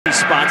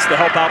spots to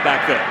help out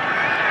back there.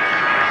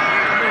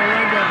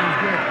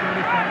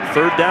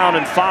 3rd down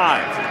and 5.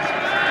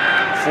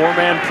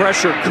 4-man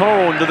pressure.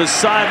 Cone to the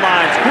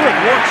sidelines. Good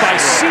work by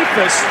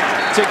Cephus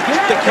to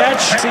get the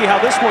catch. See how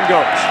this one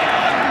goes.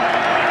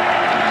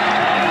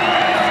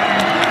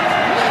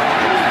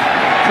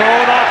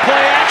 Cone off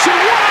play action.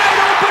 Wide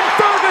open.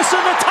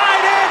 Ferguson, the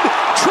tight end,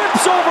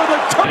 trips over the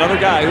top. Another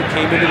guy who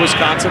came into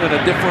Wisconsin in a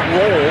different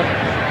role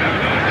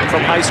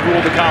from high school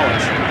to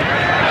college.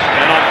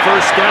 And on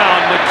 1st down,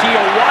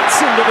 Nakia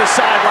Watson to the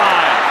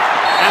sideline.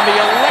 And the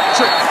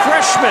electric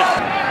freshman.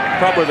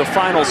 Probably the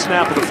final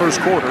snap of the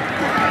 1st quarter.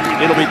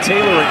 It'll be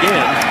Taylor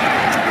again.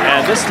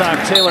 And this time,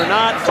 Taylor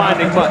not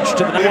finding much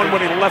to the one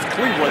when he left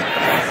Cleveland.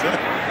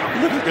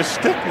 Look like a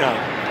stick now.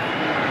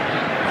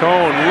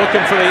 Cone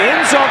looking for the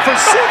end zone for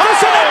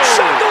Cephus, and a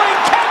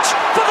juggling catch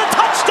for the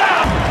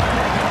touchdown.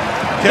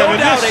 No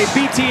doubt a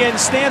BTN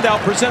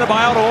standout presented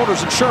by Auto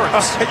Owners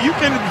Insurance. You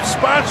can be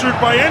sponsored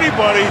by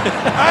anybody.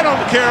 I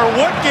don't care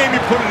what game you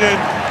put it in.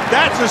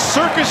 That's a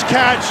circus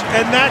catch,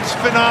 and that's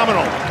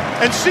phenomenal.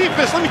 And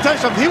Cephus, let me tell you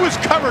something, he was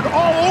covered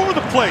all over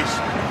the place.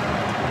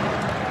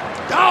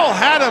 Dowell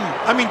had him.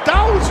 I mean,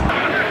 Dowell was...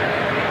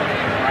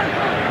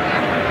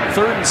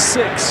 3rd and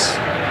 6.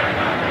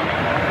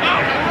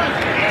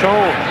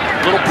 Cone,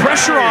 little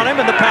pressure on him,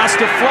 and the pass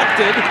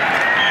deflected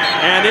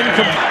and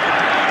incomplete.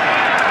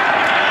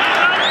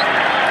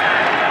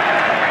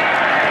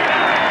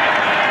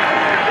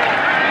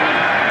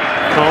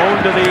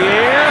 Cone to the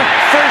air,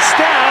 1st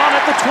down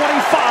at the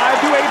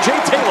 25 to A.J.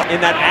 Taylor. In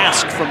that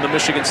ask from the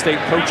Michigan State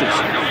coaches.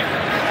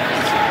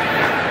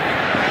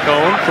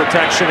 Cone,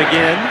 protection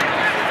again.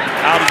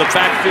 Out of the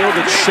backfield,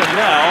 it's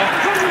Chanel.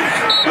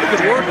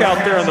 Good work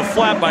out there on the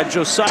flat by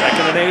Josiah.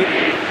 2nd and 8.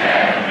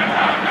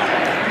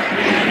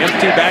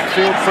 Empty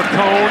backfield for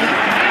Cone.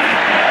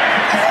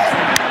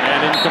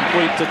 And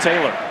incomplete to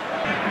Taylor.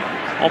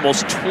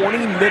 Almost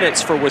 20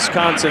 minutes for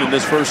Wisconsin in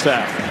this 1st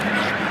half.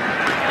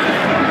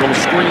 Little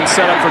screen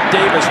set up for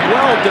Davis.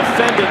 Well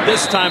defended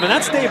this time. And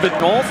that's David.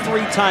 All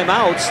 3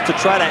 timeouts to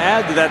try to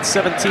add to that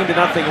 17-0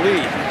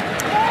 lead.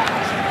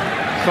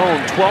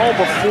 Cone 12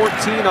 of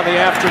 14 on the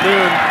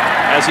afternoon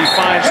as he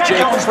finds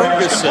Jake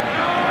Ferguson.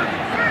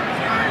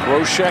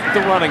 Groshek, the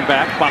running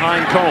back,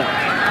 behind Cone.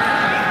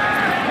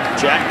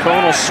 Jack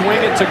Cone will swing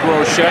it to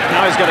Groshek.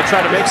 Now he's got to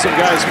try to make some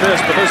guys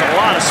miss, but there's a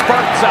lot of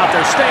Spartans out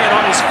there staying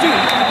on his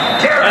feet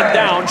and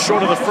down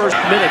short of the 1st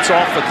minutes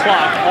off the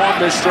clock on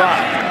this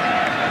drive.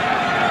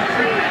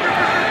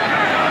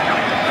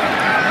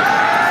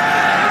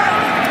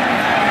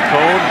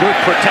 Cone, good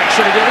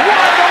protection again.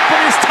 Wide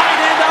open, his tight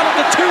end out of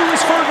the 2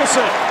 is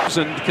Ferguson.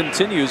 And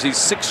continues, he's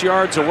 6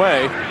 yards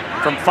away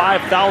from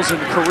 5,000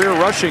 career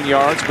rushing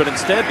yards, but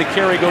instead the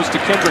carry goes to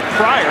Kendrick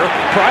Pryor.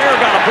 Pryor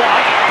got a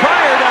block.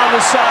 Pryor down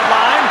the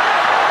sideline.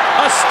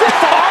 A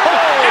stiff arm,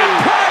 and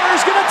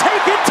Pryor's going to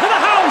take it to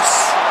the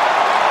house.